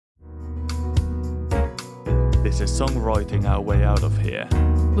This is Songwriting Our Way Out of Here.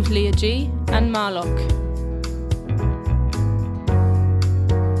 With Leah G and Marlock.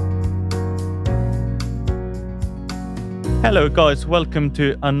 Hello guys, welcome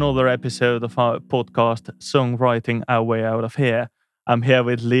to another episode of our podcast, Songwriting Our Way Out of Here. I'm here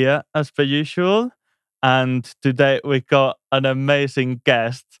with Leah as per usual, and today we got an amazing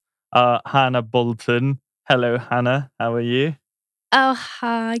guest, Hannah Bolton. Hello Hannah, how are you? Oh,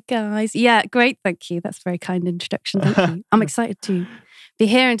 hi guys. Yeah, great. Thank you. That's a very kind introduction. Thank you. I'm excited to be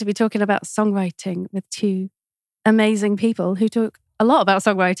here and to be talking about songwriting with two amazing people who talk a lot about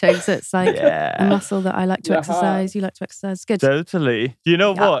songwriting. So it's like a muscle that I like to exercise. You like to exercise. It's good. Totally. You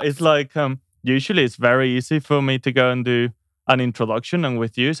know what? It's like, usually it's very easy for me to go and do an introduction, and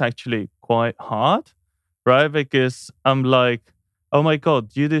with you it's actually quite hard, right? Because I'm like, oh my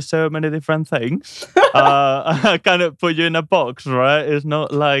God, you do so many different things. I kind of put you in a box, right? It's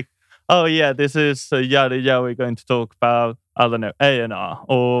not like, oh yeah, this is we're going to talk about, I don't know, A&R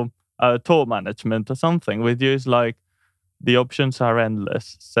or tour management or something. With you, it's like the options are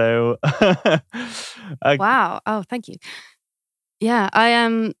endless. So, wow. Oh, thank you. Yeah, I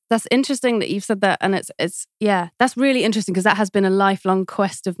am. That's interesting that you've said that, and it's that's really interesting because that has been a lifelong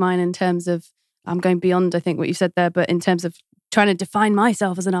quest of mine in terms of I'm going beyond, I think, what you said there, but in terms of trying to define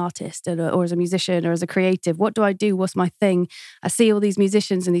myself as an artist or as a musician or as a creative. What do I do? What's my thing? I see all these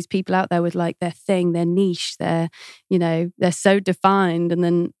musicians and these people out there with like their thing, their niche, they're so defined. And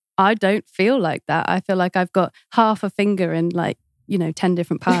then I don't feel like that. I feel like I've got half a finger in 10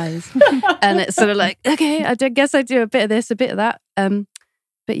 different pies. And it's sort of like, okay, I guess I do a bit of this, a bit of that.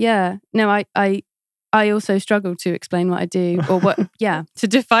 But yeah, no, I also struggle to explain what I do to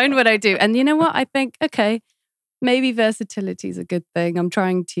define what I do. And you know what? I think, okay, maybe versatility is a good thing. I'm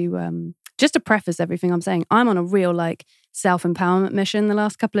trying to, just to preface everything I'm saying, I'm on a real self-empowerment mission the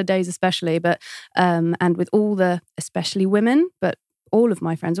last couple of days especially, but and with all the, especially women, but all of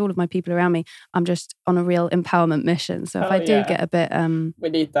my friends, all of my people around me, I'm just on a real empowerment mission. So if I do get a bit... we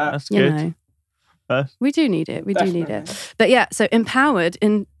need that. That's good. We do need it. We do need it. But yeah, so empowered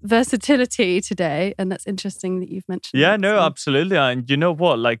in versatility today. And that's interesting that you've mentioned Yeah, that, no, so. absolutely. And you know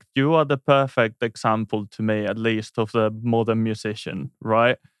what? Like, you are the perfect example to me, at least, of the modern musician,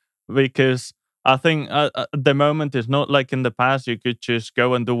 right? Because I think the moment is not like in the past, you could just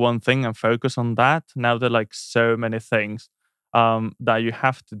go and do one thing and focus on that. Now there are like so many things that you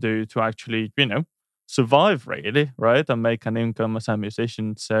have to do to actually, survive, really, right? And make an income as a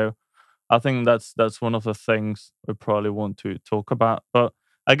musician. So I think that's one of the things we probably want to talk about. But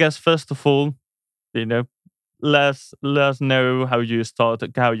I guess first of all, let us know how you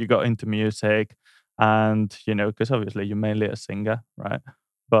started, how you got into music, and because obviously you're mainly a singer, right?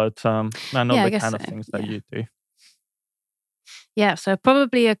 But I know the kind of things that you do. Yeah, so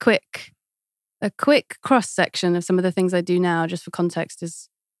probably a quick cross section of some of the things I do now, just for context, is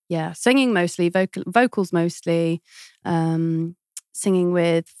singing mostly, vocals mostly, singing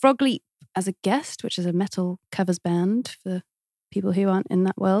with Frog Leap as a guest, which is a metal covers band for people who aren't in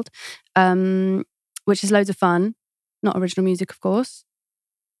that world, which is loads of fun. Not original music, of course.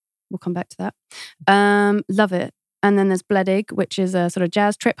 We'll come back to that. Love it. And then there's Bledig, which is a sort of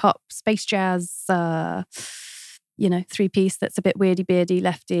jazz, trip-hop, space jazz, three-piece that's a bit weirdy-beardy,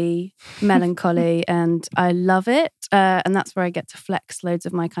 lefty, melancholy, and I love it. And that's where I get to flex loads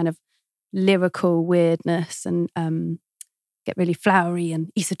of my kind of lyrical weirdness and get really flowery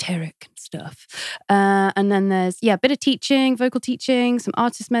and esoteric and stuff. And then there's, a bit of teaching, vocal teaching, some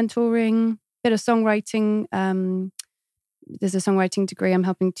artist mentoring, bit of songwriting. There's a songwriting degree I'm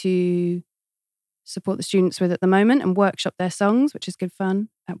helping to support the students with at the moment and workshop their songs, which is good fun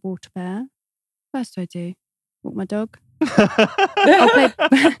at Water Bear. What else do I do? Walk my dog. I'll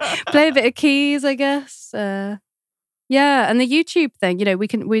play a bit of keys, I guess. Yeah, and the YouTube thing, we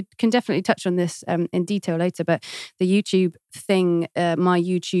can definitely touch on this in detail later, but the YouTube thing, my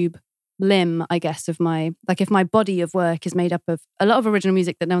YouTube limb, I guess, of my, if my body of work is made up of a lot of original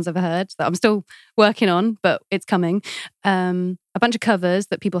music that no one's ever heard, that I'm still working on, but it's coming, a bunch of covers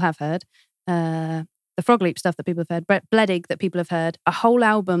that people have heard, the Frog Leap stuff that people have heard, Bledig that people have heard, a whole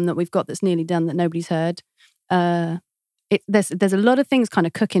album that we've got that's nearly done that nobody's heard. There's a lot of things kind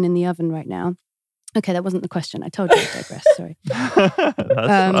of cooking in the oven right now. Okay, that wasn't the question. I told you to digress. Sorry.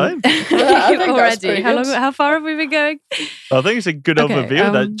 That's fine. Already. How far have we been going? I think it's a good overview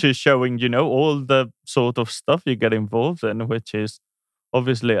that just showing, all the sort of stuff you get involved in, which is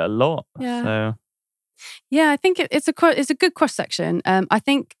obviously a lot. Yeah. So. Yeah, I think it's a good cross section. I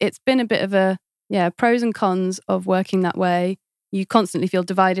think it's been a bit of a pros and cons of working that way. You constantly feel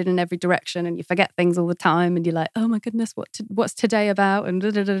divided in every direction and you forget things all the time and you're like, oh my goodness, what's today about? And da,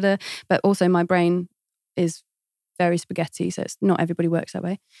 da, da, da. But also my brain is very spaghetti. So it's not everybody works that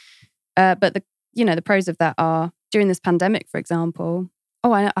way. But the pros of that are during this pandemic, for example.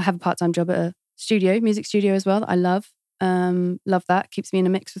 I have a part-time job at a music studio as well that I love. Love that. Keeps me in a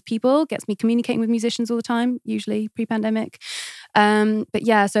mix with people, gets me communicating with musicians all the time, usually pre-pandemic. But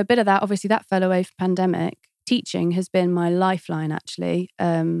yeah, so a bit of that, obviously that fell away from pandemic. Teaching has been my lifeline actually.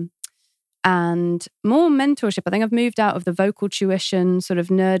 And more mentorship. I think I've moved out of the vocal tuition sort of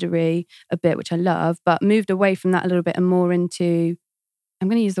nerdery a bit, which I love, but moved away from that a little bit and more into, I'm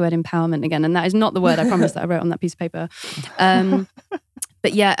going to use the word empowerment again. And that is not the word I promised that I wrote on that piece of paper.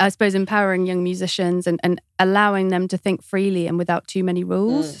 But yeah, I suppose empowering young musicians and allowing them to think freely and without too many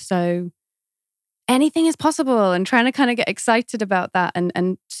rules. So anything is possible, and trying to kind of get excited about that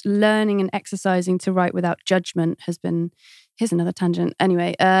and learning and exercising to write without judgment has been, here's another tangent.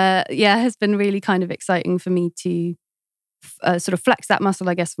 Anyway, has been really kind of exciting for me to sort of flex that muscle,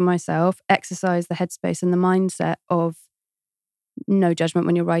 I guess, for myself, exercise the headspace and the mindset of no judgment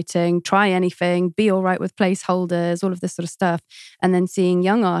when you're writing, try anything, be all right with placeholders, all of this sort of stuff. And then seeing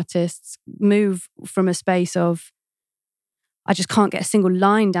young artists move from a space of, I just can't get a single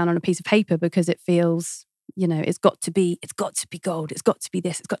line down on a piece of paper because it feels, it's got to be gold, it's got to be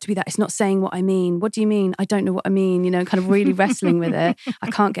this, it's got to be that, it's not saying what I mean. What do you mean? I don't know what I mean, kind of really wrestling with it.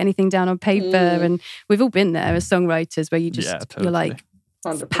 I can't get anything down on paper. And we've all been there as songwriters where you just, totally. You're like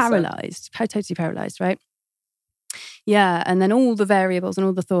 100%. Paralyzed, totally paralyzed, right? Yeah, and then all the variables and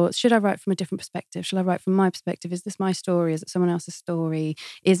all the thoughts. Should I write from a different perspective? Should I write from my perspective? Is this my story? Is it someone else's story?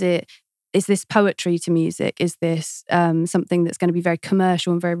 Is this poetry to music? Is this something that's going to be very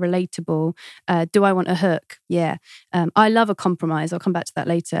commercial and very relatable? Do I want a hook? Yeah. I love a compromise. I'll come back to that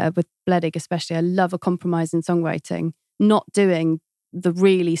later with Bledig especially. I love a compromise in songwriting, not doing the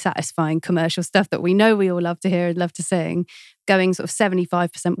really satisfying commercial stuff that we know we all love to hear and love to sing, going sort of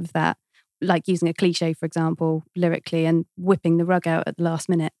 75% with that, like using a cliche, for example, lyrically, and whipping the rug out at the last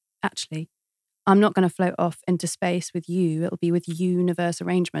minute. Actually, I'm not going to float off into space with you. It'll be with universe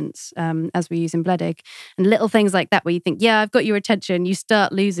arrangements, as we use in Bledig. And little things like that where you think, yeah, I've got your attention. You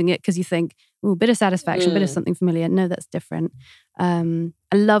start losing it because you think, oh, bit of satisfaction, bit of something familiar. No, that's different. I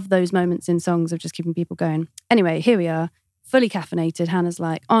love those moments in songs of just keeping people going. Anyway, here we are. Fully caffeinated. Hannah's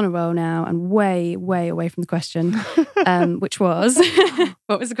like on a roll now and way, way away from the question, which was,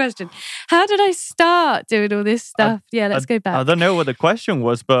 what was the question? How did I start doing all this stuff? Let's go back. I don't know what the question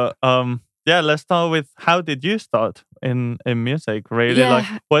was, but let's start with, how did you start in music? Really, like,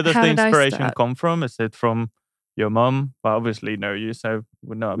 where does the inspiration come from? Is it from your mum? Well, obviously know you, so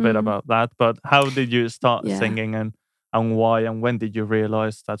we know a bit about that. But how did you start singing, and why, and when did you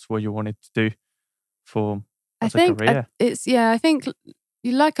realize that's what you wanted to do for as a career? I think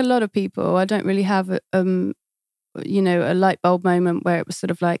like a lot of people, I don't really have a light bulb moment where it was sort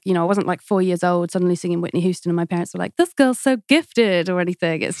of like, I wasn't like 4 years old suddenly singing Whitney Houston and my parents were like, this girl's so gifted or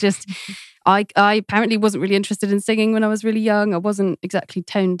anything. It's just, I apparently wasn't really interested in singing when I was really young. I wasn't exactly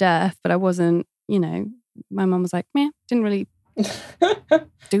tone deaf, but I wasn't, my mum was like, didn't really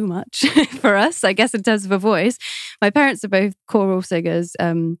do much for us, I guess, in terms of a voice. My parents are both choral singers.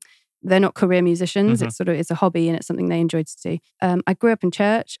 They're not career musicians. It's a hobby and it's something they enjoyed to do. I grew up in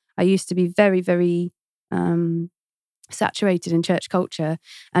church. I used to be very, very saturated in church culture,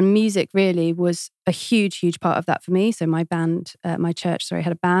 and music really was a huge, huge part of that for me. So my band, my church, had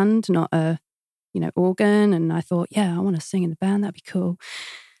a band, not a, organ. And I thought, I want to sing in the band. That'd be cool.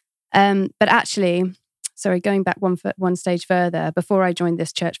 But actually, going back one stage further, before I joined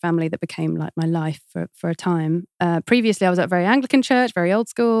this church family that became like my life for a time, previously I was at a very Anglican church, very old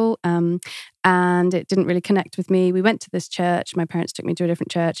school, and it didn't really connect with me. We went to this church, my parents took me to a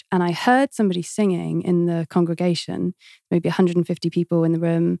different church, and I heard somebody singing in the congregation, maybe 150 people in the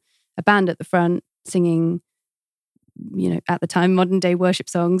room, a band at the front singing, at the time, modern day worship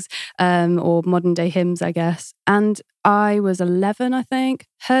songs, or modern day hymns, I guess. And I was 11, I think,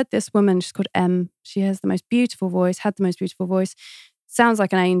 heard this woman, she's called Em. She has the most beautiful voice, had the most beautiful voice, sounds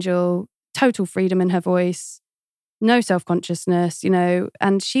like an angel, total freedom in her voice, no self-consciousness,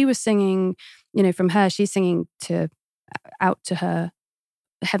 and she was singing, from her, she's singing out to her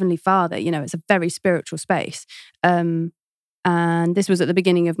Heavenly Father, it's a very spiritual space. And this was at the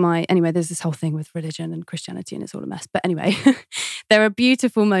beginning of there's this whole thing with religion and Christianity and it's all a mess. But anyway, there are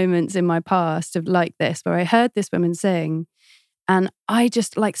beautiful moments in my past of like this, where I heard this woman sing and I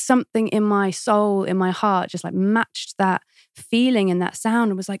just like something in my soul, in my heart, just like matched that feeling and that sound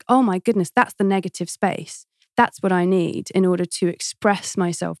and was like, oh my goodness, that's the negative space. That's what I need in order to express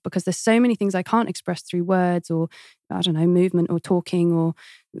myself, because there's so many things I can't express through words or, I don't know, movement or talking or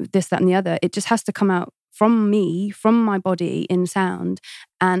this, that, and the other. It just has to come out from me, from my body in sound,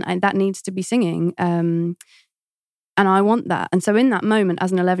 and that needs to be singing. And I want that. And so in that moment,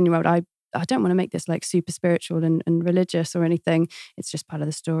 as an 11-year-old, I don't want to make this like super spiritual and religious or anything. It's just part of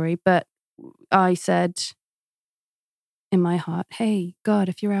the story. But I said in my heart, hey, God,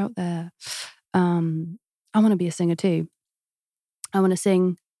 if you're out there, I want to be a singer too. I want to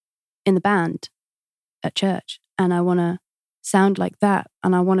sing in the band at church, and I want to sound like that,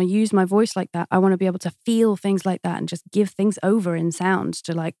 and I want to use my voice like that. I want to be able to feel things like that and just give things over in sounds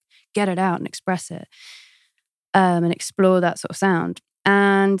to like get it out and express it, and explore that sort of sound.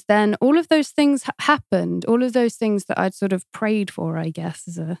 And then all of those things happened. All of those things that I'd sort of prayed for, I guess,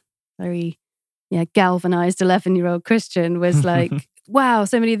 as a very galvanized 11-year-old Christian, was like, wow,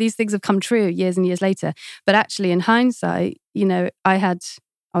 so many of these things have come true years and years later. But actually, in hindsight,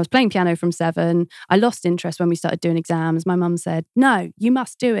 I was playing piano from 7. I lost interest when we started doing exams. My mum said, no, you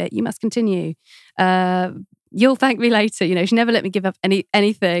must do it. You must continue. You'll thank me later. She never let me give up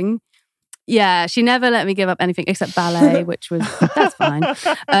anything. Yeah, she never let me give up anything except ballet, which was, that's fine.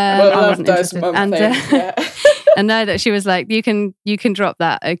 I wasn't interested. And no, that she was like, you can drop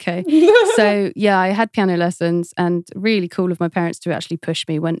that, okay. So yeah, I had piano lessons, and really cool of my parents to actually push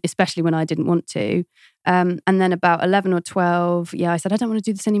me especially when I didn't want to. And then about 11 or 12, I said, I don't want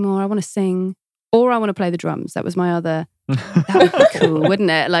to do this anymore. I want to sing, or I want to play the drums. That was my other. That would be cool,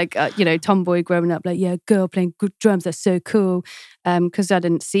 wouldn't it? Like, tomboy growing up, like, yeah, girl playing good drums, that's so cool. Because I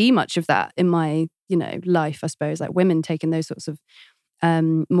didn't see much of that in my, life, I suppose, like women taking those sorts of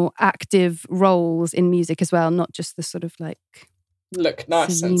more active roles in music as well, not just the sort of like look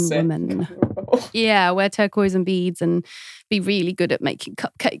nice and woman. Yeah, wear turquoise and beads and be really good at making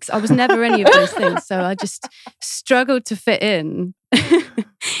cupcakes. I was never any of those things, so I just struggled to fit in.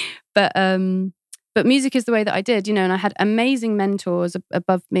 But music is the way that I did, and I had amazing mentors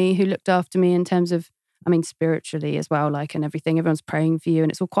above me who looked after me in terms of, spiritually as well, like, and everything. Everyone's praying for you,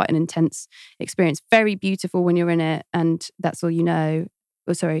 and it's all quite an intense experience. Very beautiful when you're in it, and that's all you know.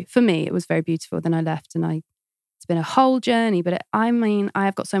 Oh, sorry, for me, it was very beautiful. Then I left, and it's been a whole journey, but I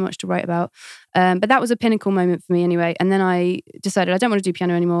have got so much to write about. But that was a pinnacle moment for me anyway. And then I decided I don't want to do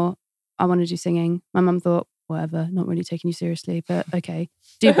piano anymore. I want to do singing. My mum thought, whatever, not really taking you seriously, but okay,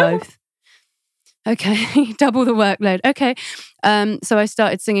 do both. Okay, double the workload. Okay. So I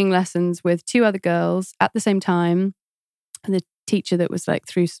started singing lessons with 2 other girls at the same time. And the teacher that was like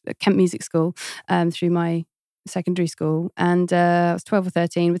through Kent Music School, through my secondary school. And I was 12 or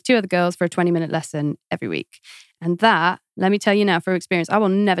 13 with 2 other girls for a 20-minute lesson every week. And that, let me tell you now from experience, I will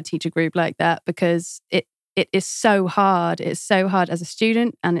never teach a group like that, because it is so hard. It's so hard as a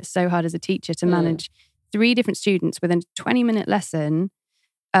student, and it's so hard as a teacher to manage 3 different students within a 20-minute lesson.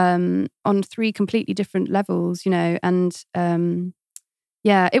 On 3 completely different levels, and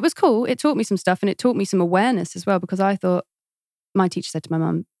it was cool. It taught me some stuff, and it taught me some awareness as well, because I thought, my teacher said to my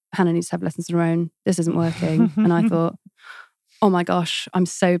mum, Hannah needs to have lessons on her own. This isn't working. And I thought, oh my gosh, I'm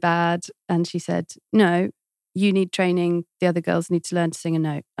so bad. And she said, no, you need training. The other girls need to learn to sing a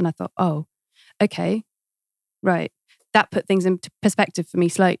note. And I thought, oh, okay, right. That put things into perspective for me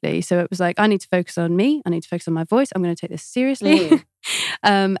slightly. So it was like, I need to focus on me. I need to focus on my voice. I'm going to take this seriously.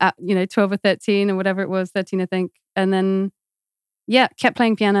 At 12 or 13 or whatever it was, 13 I think. And then kept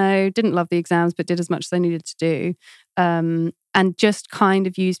playing piano, didn't love the exams, but did as much as I needed to do. And just kind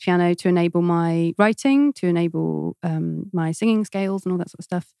of used piano to enable my writing, to enable my singing scales and all that sort of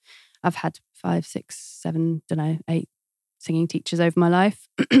stuff. I've had 5, 6, 7, 8 singing teachers over my life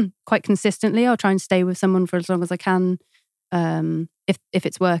quite consistently. I'll try and stay with someone for as long as I can, if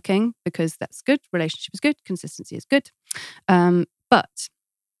it's working, because that's good. Relationship is good. Consistency is good. But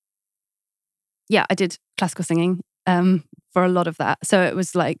I did classical singing for a lot of that. So it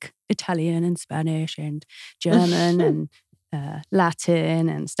was like Italian and Spanish and German and Latin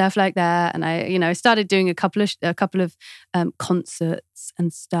and stuff like that. And I started doing a couple of concerts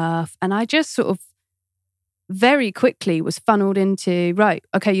and stuff. And I just sort of very quickly was funneled into, right,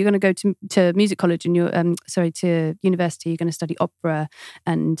 okay, you're going to go to music college and to university, you're going to study opera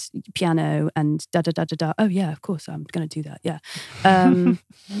and piano and da-da-da-da-da. Oh yeah, of course, I'm going to do that, yeah.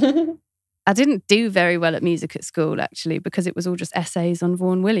 I didn't do very well at music at school, actually, because it was all just essays on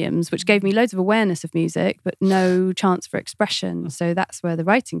Vaughan Williams, which gave me loads of awareness of music, but no chance for expression. So that's where the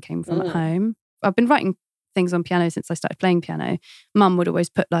writing came from at home. I've been writing things on piano since I started playing piano. Mum would always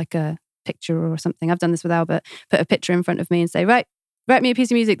put like a picture or something. I've done this with Albert. Put a picture in front of me and say, right, write me a piece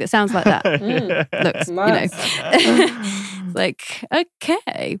of music that sounds like that. Looks, nice. Like,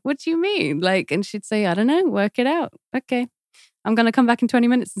 okay, what do you mean? Like, and she'd say, I don't know, work it out. Okay, I'm going to come back in 20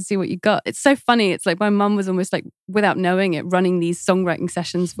 minutes and see what you got. It's so funny. It's like my mum was almost like, without knowing it, running these songwriting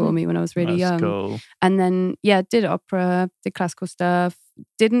sessions for me when I was really young. Cool. And then, did opera, did classical stuff,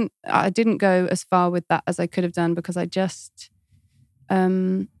 I didn't go as far with that as I could have done because I just,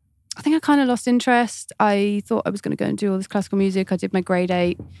 I think I kind of lost interest. I thought I was going to go and do all this classical music. I did my grade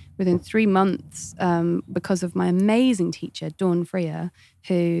 8 within 3 months because of my amazing teacher, Dawn Freer,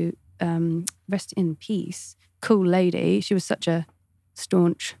 who, rest in peace, cool lady. She was such a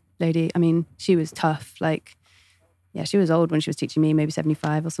staunch lady. I mean, she was tough. Like, yeah, she was old when she was teaching me, maybe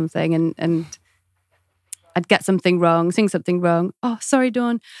 75 or something. And I'd get something wrong, sing something wrong. Oh, sorry,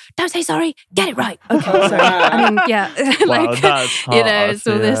 Dawn. Don't say sorry. Get it right. Okay, sorry. I mean, yeah. Wow, that's hard, you know, it's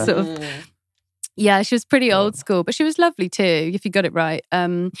all this sort of... Mm. Yeah, she was pretty old school, but she was lovely too, if you got it right.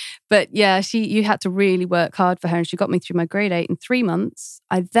 But yeah, you had to really work hard for her, and she got me through my grade 8 in 3 months.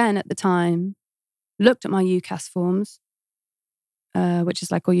 I then, at the time, looked at my UCAS forms, which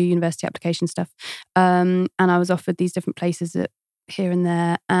is like all your university application stuff, and I was offered these different places here and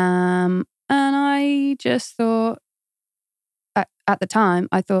there, and I just thought, at the time,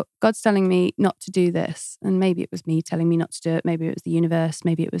 I thought, God's telling me not to do this. And maybe it was me telling me not to do it. Maybe it was the universe.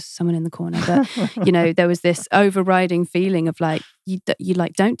 Maybe it was someone in the corner. But, you know, there was this overriding feeling of like, you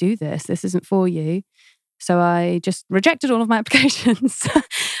like, don't do this. This isn't for you. So I just rejected all of my applications.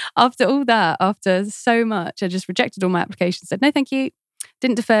 After all that, after so much, I just rejected all my applications, said, no, thank you.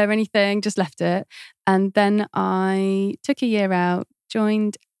 Didn't defer anything, just left it. And then I took a year out,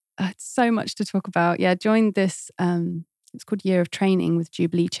 joined, so much to talk about. Yeah, joined this... it's called Year of Training with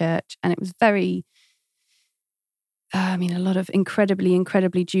Jubilee Church. And it was very, a lot of incredibly,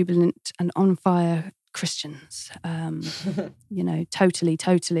 incredibly jubilant and on fire Christians. You know,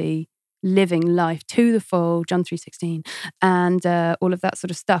 totally living life to the full, John 3:16, and all of that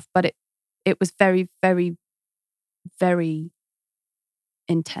sort of stuff. But it was very, very, very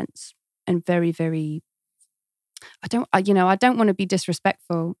intense and very, very... I don't want to be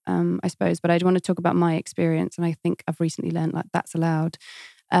disrespectful, I suppose, but I want to talk about my experience. And I think I've recently learned like that's allowed.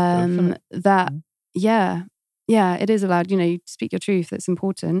 That, yeah, it is allowed. You know, you speak your truth. It's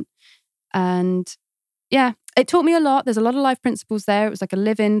important. And yeah, it taught me a lot. There's a lot of life principles there. It was like a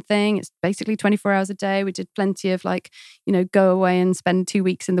live-in thing. It's basically 24 hours a day. We did plenty of like, you know, go away and spend 2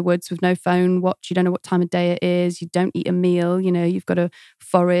 weeks in the woods with no phone, watch. You don't know what time of day it is. You don't eat a meal. You know, you've got to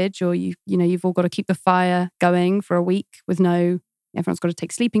forage, or you've all got to keep the fire going for a week with everyone's got to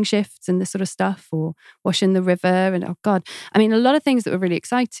take sleeping shifts and this sort of stuff, or wash in the river. And oh God, I mean, a lot of things that were really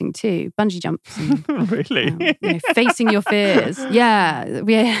exciting too. Bungee jumps. And, Really? Facing your fears. Yeah.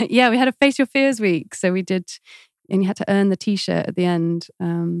 We had a Face Your Fears week. So we did, and you had to earn the t-shirt at the end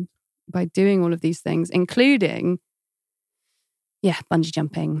by doing all of these things, including, bungee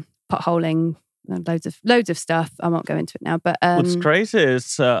jumping, potholing, loads of stuff. I won't go into it now, but what's crazy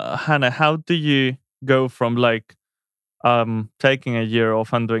is, Hannah, how do you go from like taking a year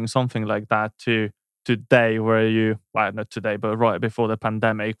off and doing something like that to today, where not today, but right before the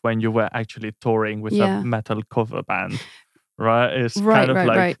pandemic, when you were actually touring with a metal cover band, right? It's kind of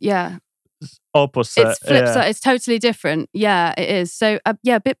like yeah, opposite. It's flip side. It's totally different. Yeah, it is. So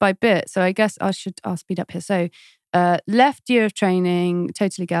bit by bit. So I guess I'll speed up here. So left Year of Training,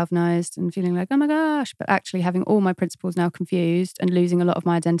 totally galvanized and feeling like, oh my gosh, but actually having all my principles now confused and losing a lot of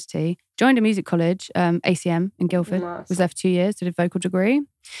my identity. Joined a music college, ACM in Guildford. Nice. Was there for 2 years, did a vocal degree.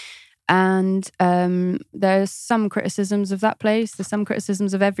 And there's some criticisms of that place. There's some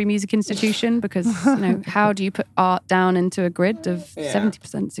criticisms of every music institution because, how do you put art down into a grid of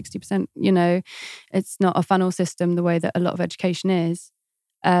 70%, 60%? You know, it's not a funnel system the way that a lot of education is.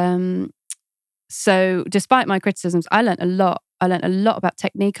 So despite my criticisms, I learned a lot. I learned a lot about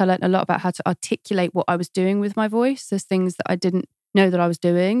technique. I learned a lot about how to articulate what I was doing with my voice. There's things that I didn't know that I was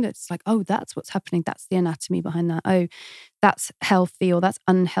doing. That's like, oh, that's what's happening. That's the anatomy behind that. Oh, that's healthy or that's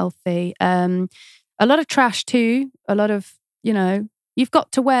unhealthy. A lot of trash too. A lot of, you've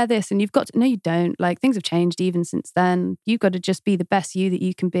got to wear this and you've got to, no, you don't. Like things have changed even since then. You've got to just be the best you that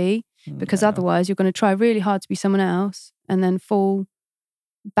you can be, because otherwise you're going to try really hard to be someone else and then fall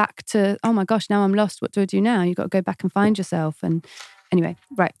back to, oh my gosh, now I'm lost. What do I do now? You've got to go back and find yourself. And anyway,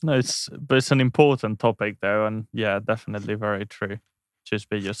 right. No, it's an important topic though. And yeah, definitely very true.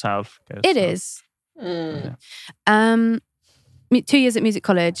 Just be yourself. It is. Yeah. 2 years at music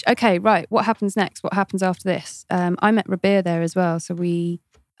college. Okay, right. What happens next? What happens after this? I met Rabir there as well. So we've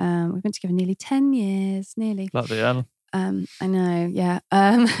been together nearly 10 years, nearly. Bloody hell. I know, yeah.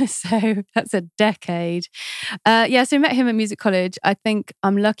 So that's a decade. So I met him at music college. I think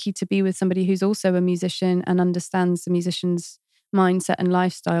I'm lucky to be with somebody who's also a musician and understands the musician's mindset and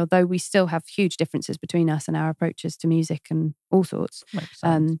lifestyle, though we still have huge differences between us and our approaches to music and all sorts.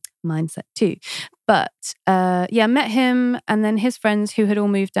 Mindset too. But met him, and then his friends who had all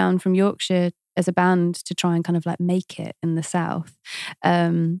moved down from Yorkshire as a band to try and kind of like make it in the South.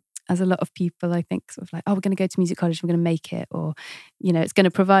 As a lot of people, I think, sort of like, oh, we're going to go to music college, we're going to make it, or, you know, it's going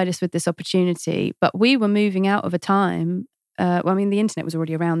to provide us with this opportunity. But we were moving out of a time, well, I mean, the internet was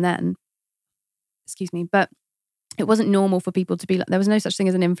already around then, excuse me, but it wasn't normal for people to be like, there was no such thing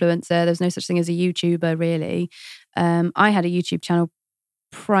as an influencer, there was no such thing as a YouTuber, really. I had a YouTube channel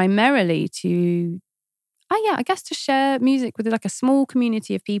primarily to, I guess to share music with like a small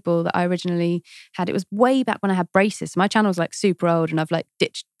community of people that I originally had. It was way back when I had braces. So my channel was like super old, and I've like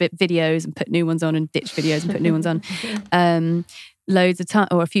ditched videos and put new ones on, and ditched videos and put new ones on. Loads of time,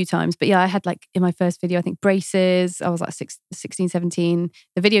 or a few times. But yeah, I had like in my first video, I think braces. I was like 16, 17.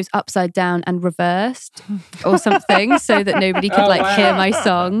 The video's upside down and reversed or something so that nobody could hear my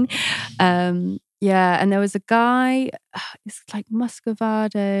song. Yeah, and there was a guy, it's like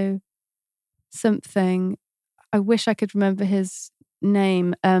Muscovado something. I wish I could remember his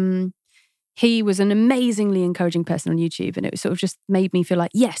name. He was an amazingly encouraging person on YouTube, and it sort of just made me feel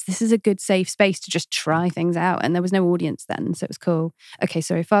like, yes, this is a good safe space to just try things out. And there was no audience then, so it was cool. Okay,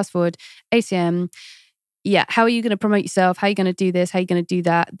 sorry, fast forward. ACM. Yeah, how are you going to promote yourself? How are you going to do this? How are you going to do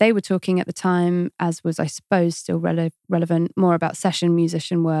that? They were talking at the time, as was, I suppose, still relevant, more about session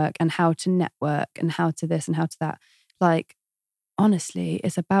musician work and how to network and how to this and how to that. Like, honestly,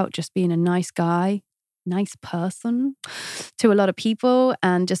 it's about just being a nice guy, nice person to a lot of people,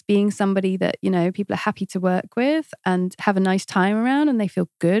 and just being somebody that, you know, people are happy to work with and have a nice time around, and they feel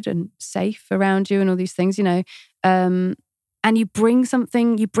good and safe around you and all these things, you know. And you bring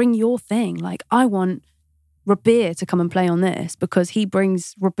something, you bring your thing. Like, I want Rabir to come and play on this because he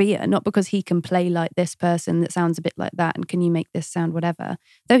brings Rabir, not because he can play like this person that sounds a bit like that, and can you make this sound whatever.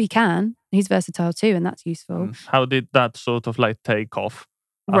 Though he can, he's versatile too, and that's useful. How did that sort of like take off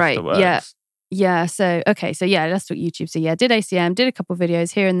Right, afterwards? yeah. So, okay, so yeah, let's talk YouTube. So yeah, did ACM, did a couple of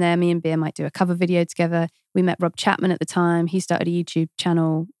videos here and there. Me and Beer might do a cover video together. We met Rob Chapman at the time. He started a YouTube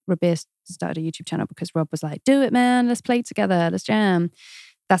channel. Rabir started a YouTube channel because Rob was like, do it, man. Let's play together. Let's jam.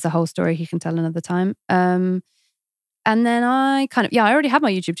 That's a whole story he can tell another time. And then I I already had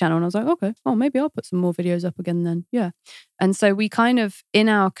my YouTube channel, and I was like, okay, maybe I'll put some more videos up again then. Yeah. And so we kind of, in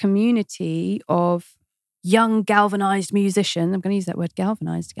our community of young galvanized musicians, I'm going to use that word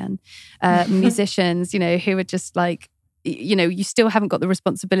galvanized again, musicians, you know, who are just like, you know, you still haven't got the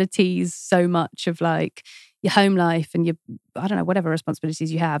responsibilities so much of like your home life and your, I don't know, whatever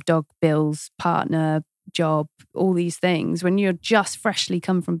responsibilities you have, dog, bills, partner, job, all these things. When you're just freshly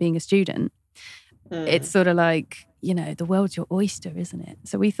come from being a student, it's sort of like, you know, the world's your oyster, isn't it?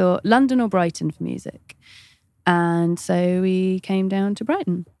 So we thought London or Brighton for music. And so we came down to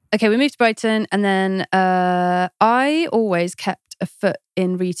Brighton. Okay, we moved to Brighton, and then I always kept a foot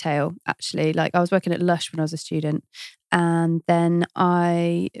in retail, actually. Like, I was working at Lush when I was a student, and then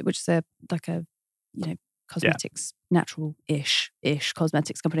which is a you know, cosmetics, natural-ish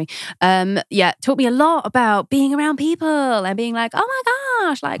cosmetics company. Taught me a lot about being around people and being like, oh my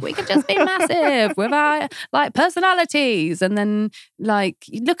gosh, like we could just be massive with our like personalities. And then like,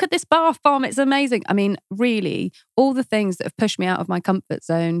 look at this bath bomb, it's amazing. I mean, really, all the things that have pushed me out of my comfort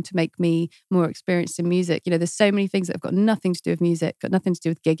zone to make me more experienced in music. You know, there's so many things that have got nothing to do with music, got nothing to do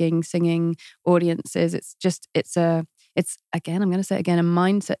with gigging, singing, audiences. It's again, I'm going to say it again, a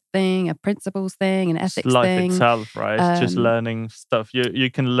mindset thing, a principles thing, an ethics life thing. Itself, right? It's just learning stuff. You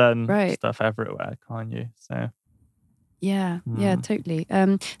can learn stuff everywhere, can't you? So yeah, totally.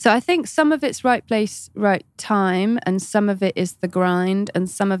 So I think some of it's right place, right time, and some of it is the grind, and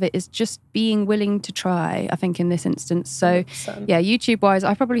some of it is just being willing to try, I think, in this instance. So 100%. yeah, YouTube-wise,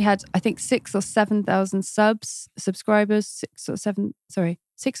 I probably had, I think, 6,000 or 7,000 subscribers, 6,000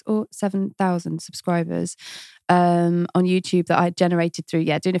 or 7,000 subscribers on YouTube that I generated through,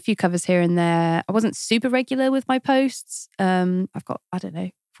 doing a few covers here and there. I wasn't super regular with my posts. I've got, I don't know,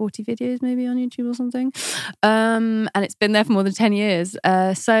 40 videos maybe on YouTube or something. And it's been there for more than 10 years.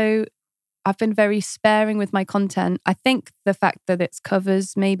 So I've been very sparing with my content. I think the fact that it's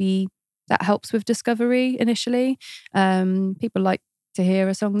covers, maybe that helps with discovery initially. People like to hear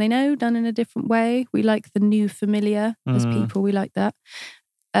a song they know done in a different way. We like the new familiar as people. We like that.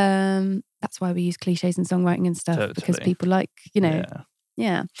 That's why we use cliches in songwriting and stuff, because people like, you know,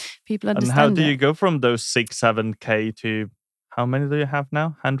 people understand. And how do you go from those 6-7K to how many do you have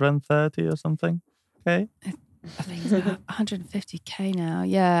now? 130 or something? Okay. I think it's about 150K now.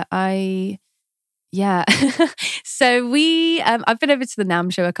 So I've been over to the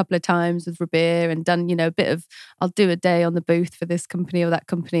NAMM show a couple of times with Rabir and done, you know, a bit of, I'll do a day on the booth for this company or that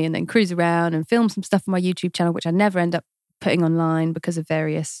company and then cruise around and film some stuff on my YouTube channel, which I never end up putting online because of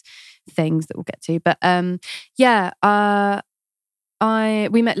various things that we'll get to. But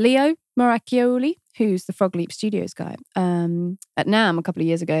we met Leo Moracchioli, who's the Frog Leap Studios guy, at NAMM a couple of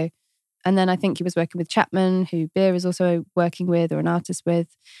years ago. And then I think he was working with Chapman, who Beer is also working with or an artist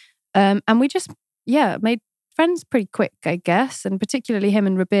with. And we just, made friends pretty quick, I guess. And particularly him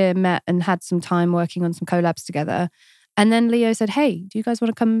and Rabir met and had some time working on some collabs together. And then Leo said, hey, do you guys want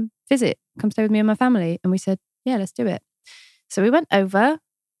to come visit? Come stay with me and my family? And we said, yeah, let's do it. So we went over,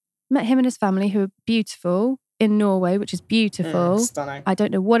 met him and his family, who are beautiful, in Norway, which is beautiful. Stunning. I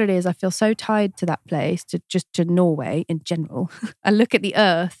don't know what it is. I feel so tied to that place, to Norway in general. I look at the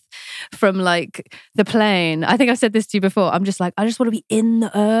earth from like the plane. I think I've said this to you before. I'm just like, I just want to be in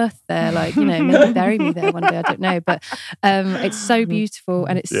the earth there. Like, maybe bury me there one day. I don't know. But it's so beautiful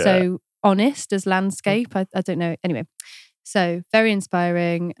and it's so honest as landscape. I don't know. Anyway, so very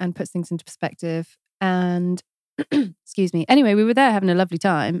inspiring and puts things into perspective. And excuse me. Anyway, we were there having a lovely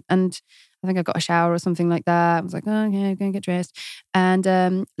time. And I think I got a shower or something like that. I was like, oh, okay, I'm going to get dressed.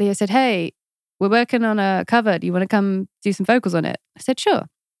 And Leo said, hey, we're working on a cover. Do you want to come do some vocals on it? I said, sure.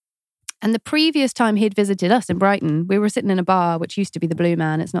 And the previous time he'd visited us in Brighton, we were sitting in a bar, which used to be the Blue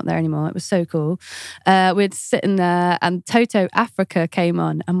Man. It's not there anymore. It was so cool. We'd sitting there and Toto Africa came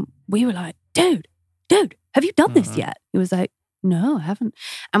on. And we were like, dude, have you done this yet? He was like, no, I haven't.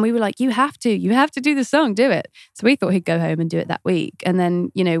 And we were like, you have to do the song, do it. So we thought he'd go home and do it that week. And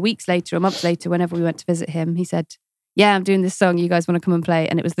then, weeks later or months later, whenever we went to visit him, he said, yeah, I'm doing this song. You guys want to come and play?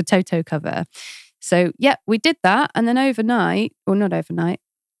 And it was the Toto cover. So yeah, we did that. And then overnight, or not overnight,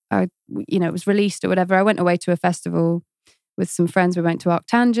 it was released or whatever. I went away to a festival with some friends. We went to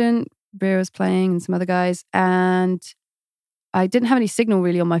Arctangent, Beer was playing and some other guys. And I didn't have any signal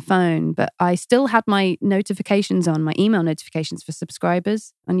really on my phone, but I still had my notifications on, my email notifications for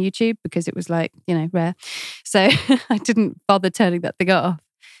subscribers on YouTube because it was like, rare. So I didn't bother turning that thing off.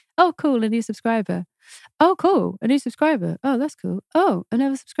 Oh, cool, a new subscriber. Oh, cool, a new subscriber. Oh, that's cool. Oh,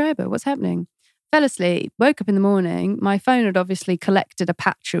 another subscriber. What's happening? Fell asleep, woke up in the morning. My phone had obviously collected a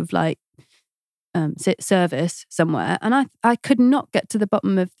patch of like service somewhere. And I could not get to the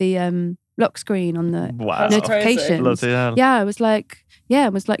bottom of the lock screen on the notifications. Yeah, I was like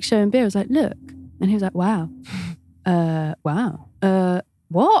showing Beer. I was like, look. And he was like, wow.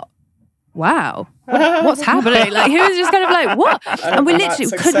 What? Wow. What's happening? Like, he was just kind of like, what? And we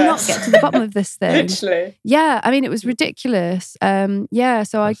literally could not get to the bottom of this thing. Literally. Yeah, I mean, it was ridiculous. So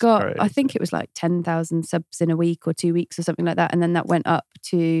I got, crazy. I think it was like 10,000 subs in a week or 2 weeks or something like that. And then that went up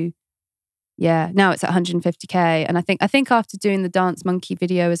to, now it's at 150k. And I think after doing the Dance Monkey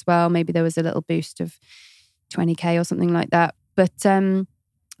video as well, maybe there was a little boost of 20k or something like that. But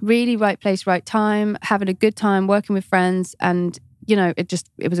really right place, right time, having a good time, working with friends. And,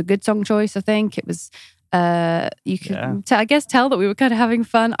 it was a good song choice, I think. It was, you could, I guess, tell that we were kind of having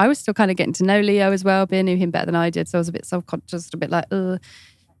fun. I was still kind of getting to know Leo as well. Beer knew him better than I did. So I was a bit self-conscious, a bit like,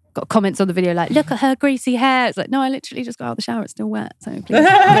 got comments on the video like, look at her greasy hair. It's like, no, I literally just got out of the shower. It's still wet. So please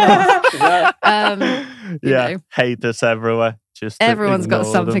get off. Haters everywhere. Everyone's got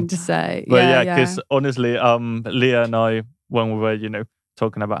something to say. But because honestly, Leah and I, when we were,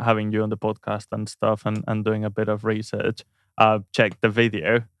 talking about having you on the podcast and stuff and doing a bit of research, checked the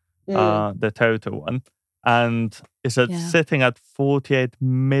video, the Toto one. And it's sitting at 48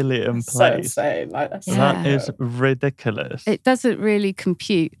 million plays. So insane. That is ridiculous. It doesn't really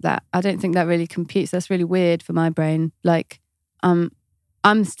compute that. I don't think that really computes. That's really weird for my brain. Like, I'm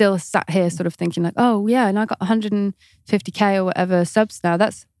still sat here sort of thinking like, oh yeah, and I got 150k or whatever subs now.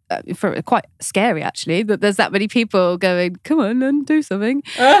 That's for quite scary actually, that there's that many people going, come on and do something.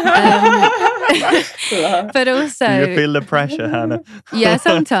 But also, do you feel the pressure, Hannah? Yeah,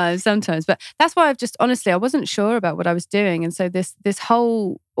 sometimes. But that's why I wasn't sure about what I was doing. And so this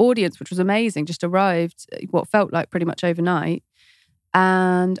whole audience, which was amazing, just arrived what felt like pretty much overnight.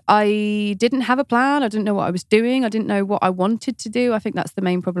 And I didn't have a plan. I didn't know what I was doing. I didn't know what I wanted to do. I think that's the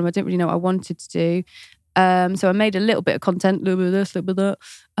main problem. I didn't really know what I wanted to do. So I made a little bit of content, a little bit of this, a little bit of that.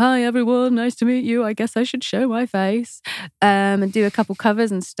 Hi everyone, nice to meet you. I guess I should show my face and do a couple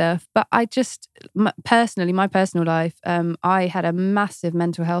covers and stuff. But I just, personally, my personal life, I had a massive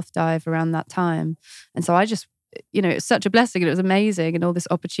mental health dive around that time. And so I just, it was such a blessing and it was amazing and all this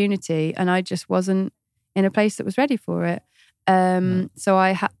opportunity. And I just wasn't in a place that was ready for it. So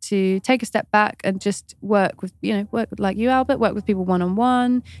I had to take a step back and just work with like you, Albert, work with people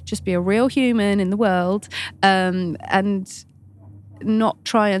one-on-one, just be a real human in the world, and not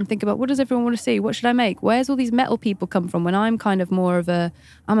try and think about what does everyone want to see? What should I make? Where's all these metal people come from? When I'm kind of more of I'm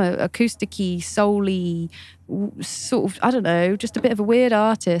a acousticy, soul-y, sort of, I don't know, just a bit of a weird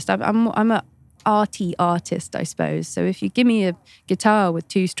artist. I'm a arty artist, I suppose. So if you give me a guitar with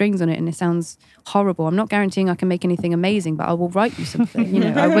 2 strings on it and it sounds horrible, I'm not guaranteeing I can make anything amazing, but I will write you something.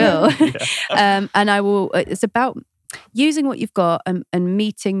 I will. And I will. It's about using what you've got and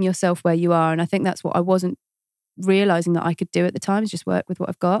meeting yourself where you are. And I think that's what I wasn't realizing that I could do at the time, is just work with what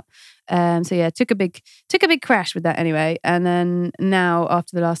I've got. So yeah, took a big crash with that anyway. And then now,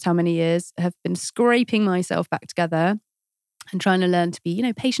 after the last how many years, have been scraping myself back together and trying to learn to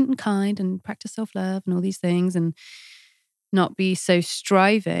be, patient and kind and practice self-love and all these things and not be so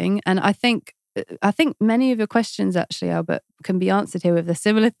striving. And I think many of your questions actually, Albert, can be answered here with a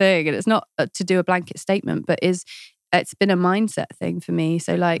similar thing. And it's not to do a blanket statement, but it's been a mindset thing for me.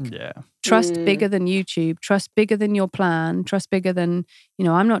 So trust bigger than YouTube, trust bigger than your plan, trust bigger than,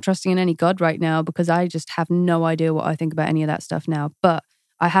 I'm not trusting in any God right now because I just have no idea what I think about any of that stuff now. But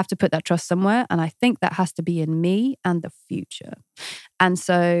I have to put that trust somewhere. And I think that has to be in me and the future. And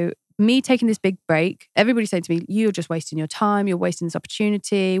so me taking this big break, everybody's saying to me, you're just wasting your time. You're wasting this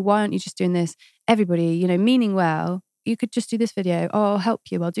opportunity. Why aren't you just doing this? Everybody, meaning well, you could just do this video. Oh, I'll help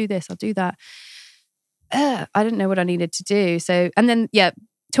you. I'll do this. I'll do that. I didn't know what I needed to do. So, and then,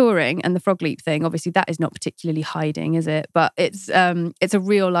 touring and the Frog Leap thing, obviously that is not particularly hiding, is it? But it's a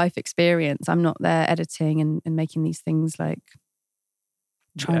real life experience. I'm not there editing and making these things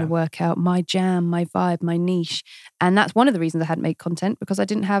trying to work out my jam, my vibe, my niche. And that's one of the reasons I hadn't made content, because I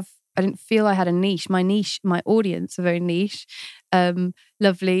didn't feel I had a niche. My audience are very niche.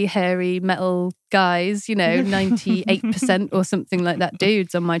 Lovely, hairy, metal guys, 98% or something like that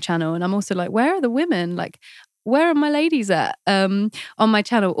dudes on my channel. And I'm also like, where are the women? Where are my ladies at? On my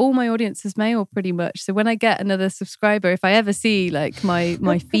channel, all my audience is male pretty much. So when I get another subscriber, if I ever see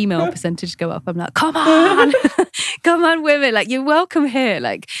my female percentage go up, I'm like, come on, come on, women, you're welcome here,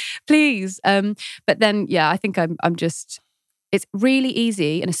 please. But then, I think I'm just, it's really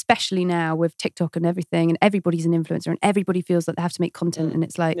easy. And especially now with TikTok and everything, and everybody's an influencer and everybody feels like they have to make content. And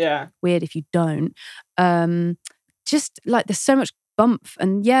it's weird if you don't. There's so much bump,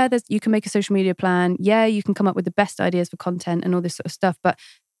 and you can make a social media plan, you can come up with the best ideas for content and all this sort of stuff, but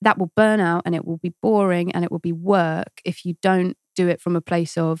that will burn out and it will be boring and it will be work if you don't do it from a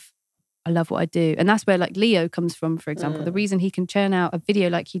place of I love what I do. And that's where Leo comes from, for example. The reason he can churn out a video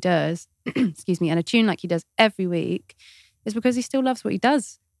like he does excuse me, and a tune like he does every week is because he still loves what he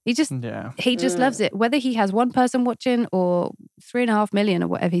does. He just loves it, whether he has one person watching or 3.5 million or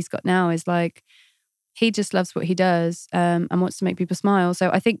whatever he's got now. Is he just loves what he does and wants to make people smile. So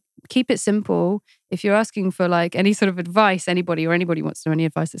I think keep it simple. If you're asking for any sort of advice, anybody wants to know any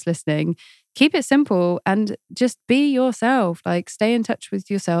advice that's listening, keep it simple and just be yourself. Stay in touch with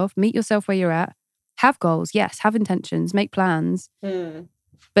yourself, meet yourself where you're at, have goals, yes, have intentions, make plans.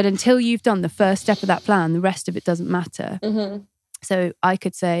 But until you've done the first step of that plan, the rest of it doesn't matter. Mm-hmm. So I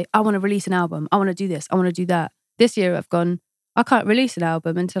could say, I want to release an album. I want to do this. I want to do that. This year I've gone, I can't release an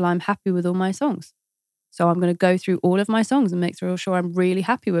album until I'm happy with all my songs. So I'm going to go through all of my songs and make sure I'm really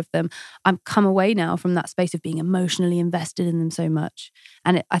happy with them. I'm come away now from that space of being emotionally invested in them so much.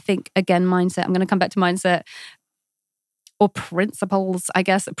 And I think, again, mindset, I'm going to come back to mindset or principles, I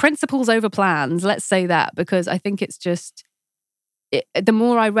guess. Principles over plans, let's say that, because I think it's just, the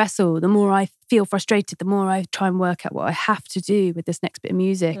more I wrestle, the more I feel frustrated, the more I try and work out what I have to do with this next bit of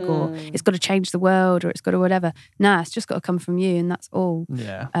music, or it's got to change the world, or it's got to whatever. Nah, it's just got to come from you, and that's all.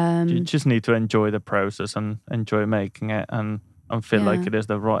 Yeah. You just need to enjoy the process and enjoy making it and feel like it is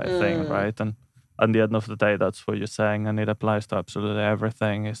the right thing, right? And at the end of the day, that's what you're saying, and it applies to absolutely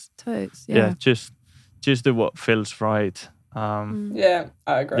everything. Is just do what feels right. I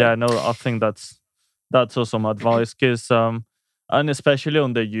agree. Yeah, no, I think that's awesome advice, because and especially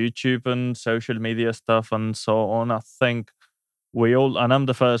on the YouTube and social media stuff and so on, I think we all, and I'm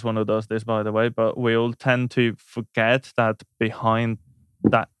the first one who does this, by the way, but we all tend to forget that behind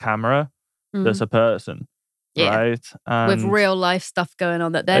that camera, there's a person, right? And with real life stuff going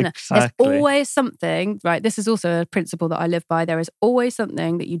on, that then there's always something, right? This is also a principle that I live by. There is always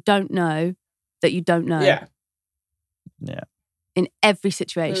something that you don't know that you don't know. Yeah. In every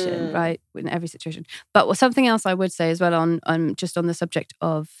situation, right? In every situation. But something else I would say as well on just on the subject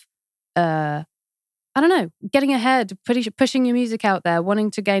of, I don't know, getting ahead, pushing your music out there,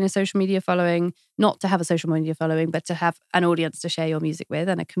 wanting to gain a social media following, not to have a social media following, but to have an audience to share your music with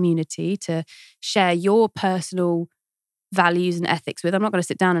and a community to share your personal values and ethics with. I'm not going to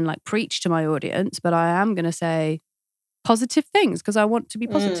sit down and preach to my audience, but I am going to say positive things because I want to be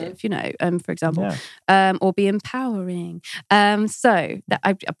positive, for example, or be empowering. So that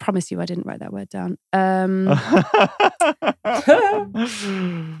I promise you I didn't write that word down.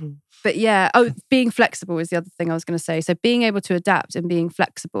 But being flexible is the other thing I was going to say. So being able to adapt and being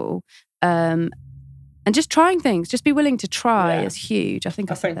flexible And just trying things, just be willing to try is huge. I think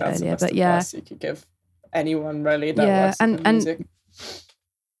I said that that's earlier, the best advice you could give anyone really that works in music.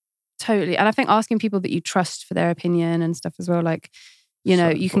 Totally. And I think asking people that you trust for their opinion and stuff as well, like, you know,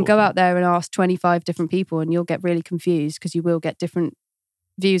 you can go out there and ask 25 different people and you'll get really confused because you will get different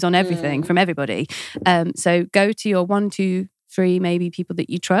views on everything from everybody. So go to your 1, 2, 3 maybe people that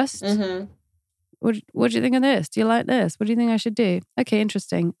you trust. What do you think of this? Do you like this? What do you think I should do? Okay,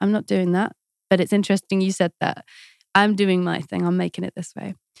 interesting. I'm not doing that. But it's interesting you said that. I'm doing my thing. I'm making it this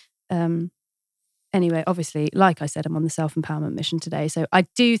way. Anyway, obviously, like I said, I'm on the self-empowerment mission today. So I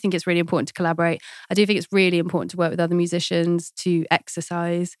do think it's really important to collaborate. I do think it's really important to work with other musicians, to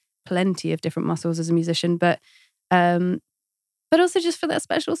exercise plenty of different muscles as a musician. But also just for that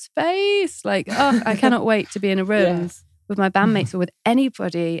special space. Like, I cannot wait to be in a room with my bandmates or with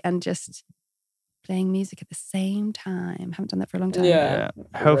anybody and just playing music at the same time. Haven't done that for a long time. Yeah.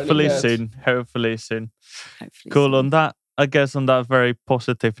 Hopefully soon. Cool. On that, I guess on that very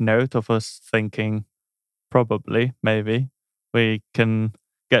positive note of us thinking maybe we can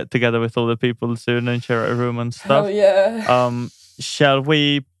get together with all the people soon and share a room and stuff. Oh yeah. Shall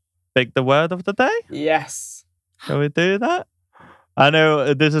we pick the word of the day? Yes. Shall we do that? I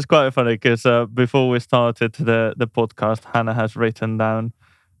know this is quite funny because before we started the podcast, Hannah has written down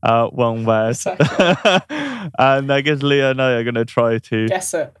one word. Exactly. And I guess Leah and I are going to try to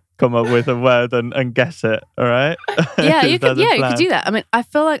guess it. Come up with a word and guess it, all right? Yeah, you could do that. I mean, I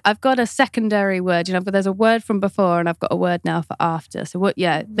feel like I've got a secondary word, you know, but there's a word from before and I've got a word now for after. So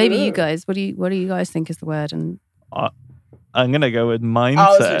maybe you guys, what do you guys think is the word? And I'm going to go with mindset. I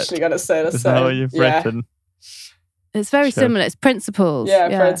was literally going to say the same. How you've written. It's very similar. It's principles. Yeah,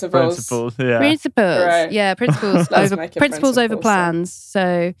 principles. Principles, yeah. Principles. Right. Yeah, principles over plans.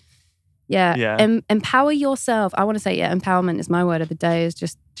 So empower yourself. I want to say, empowerment is my word of the day. Is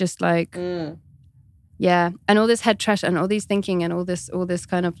just like, and all this head trash and all these thinking and all this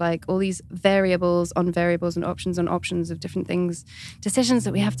kind of like all these variables and options of different things, decisions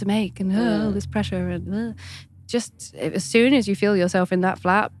that we have to make, and all this pressure and just as soon as you feel yourself in that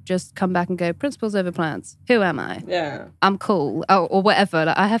flap, just come back and go, principles over plans. Who am I? Yeah, I'm cool, or whatever.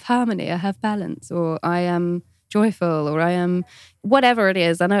 Like, I have harmony, I have balance, or I am joyful, or I am whatever it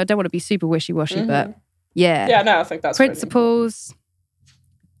is. I know I don't want to be super wishy-washy, but I think that's principles,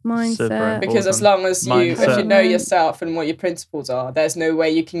 really mindset. Because as long as if you know yourself and what your principles are, there's no way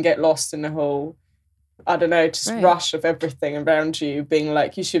you can get lost in the whole, I don't know, rush of everything around you, being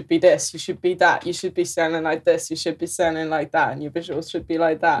like, you should be this, you should be that, you should be sounding like this, you should be sounding like that, and your visuals should be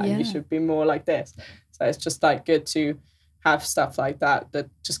like that, and you should be more like this. So it's just like good to have stuff like that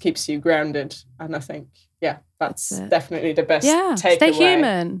just keeps you grounded. And I think, that's definitely the best takeaway. Stay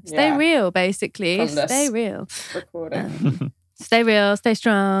human, stay real, basically. Stay real. Recording. Stay real, stay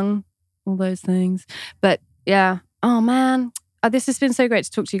strong, all those things. But oh man, this has been so great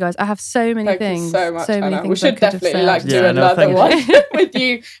to talk to you guys. I have so many things. Thank you so much, Many things we should definitely do another one with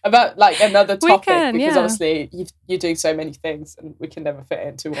you about like another topic, because obviously you're doing so many things and we can never fit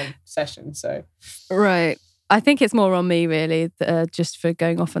into one session. So right. I think it's more on me, really, just for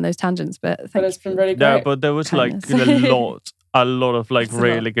going off on those tangents. But it's been really great. Yeah, but there was like a lot of like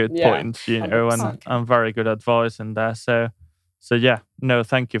really good points, you know, and very good advice in there. So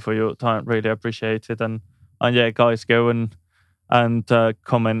thank you for your time. Really appreciate it. And guys, go and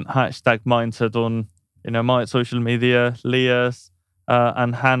comment #mindset on, you know, my social media, Leah's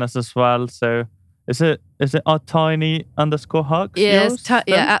and Hannah's as well. So is it at tiny_hugs? Yes, at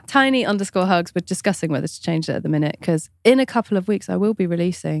tiny_hugs. We're discussing whether to change it at the minute, because in a couple of weeks I will be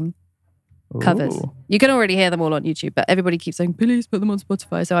releasing covers. You can already hear them all on YouTube, but everybody keeps saying, please put them on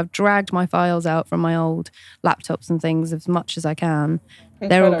Spotify. So I've dragged my files out from my old laptops and things as much as I can. Incredible.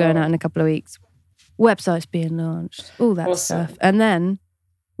 They're all going out in a couple of weeks. Website's being launched, all that stuff. And then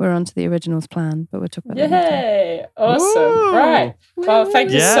we're on to the originals plan, but we'll talk about that next time. Yay! Awesome. Woo! Right. Well,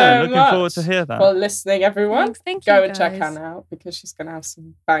 thank you so much. Looking forward to hear that. For listening, everyone. Thank Go you, and check Hannah out, because she's going to have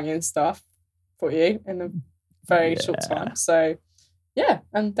some banging stuff for you in a very short time. So,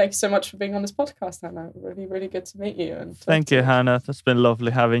 and thank you so much for being on this podcast, Hannah. Really, really good to meet you. And thank you, Hannah. It's been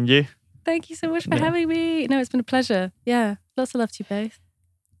lovely having you. Thank you so much for having me. No, it's been a pleasure. Yeah, lots of love to you both.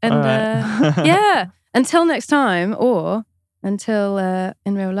 And until next time, or until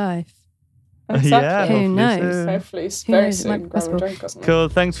in real life. Exactly. Who knows? Hopefully very soon. Cool.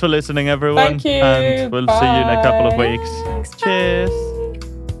 Thanks for listening, everyone. Thank you. And we'll see you in a couple of weeks. Thanks. Cheers.